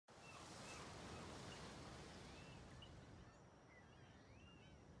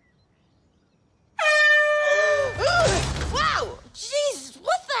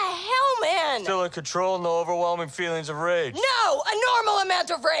of control and the overwhelming feelings of rage. No! A normal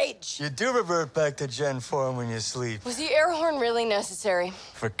amount of rage! You do revert back to Gen form when you sleep. Was the air horn really necessary?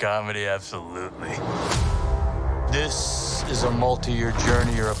 For comedy, absolutely. This is a multi-year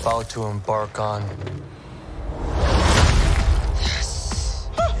journey you're about to embark on. Yes.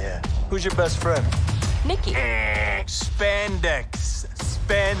 Yeah. Who's your best friend? Nikki. Spandex.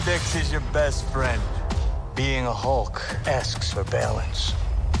 Spandex is your best friend. Being a Hulk asks for balance.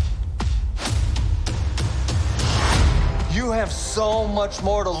 You have so much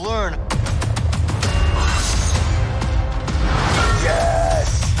more to learn.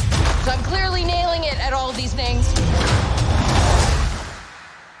 Yes! So I'm clearly nailing it at all these things.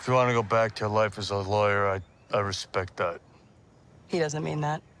 If you want to go back to your life as a lawyer, I respect that. He doesn't mean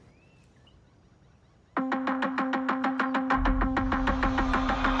that.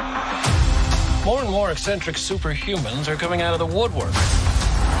 More and more eccentric superhumans are coming out of the woodwork.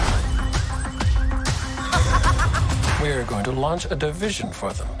 We're going to launch a division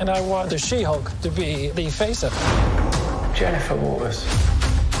for them. And I want the She-Hulk to be the face of it. Jennifer Waters.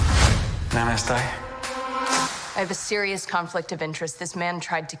 Namaste. I have a serious conflict of interest. This man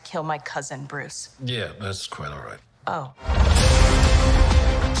tried to kill my cousin, Bruce. Yeah, that's quite all right. Oh.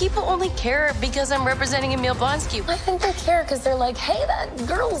 People only care because I'm representing Emil Blonsky. I think they care because they're like, hey, that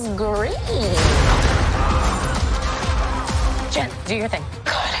girl's green. Jen, do your thing.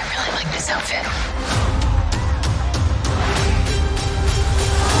 God, I really like this outfit.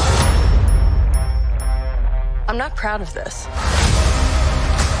 I'm not proud of this.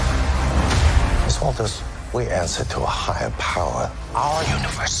 Miss Walters, we answer to a higher power. Our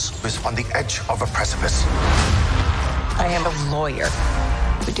universe is on the edge of a precipice. I am a lawyer.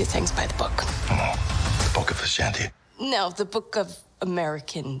 We do things by the book. The Book of Ashanti. No, the Book of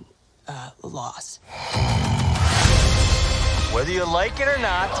American laws. Whether you like it or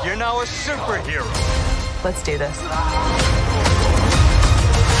not, you're now a superhero. Let's do this.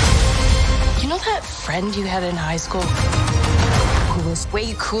 You know that friend you had in high school who was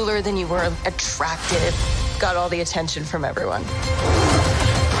way cooler than you were, attractive, got all the attention from everyone?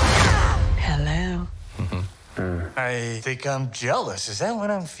 Hello. I think I'm jealous. Is that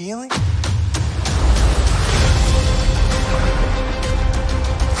what I'm feeling?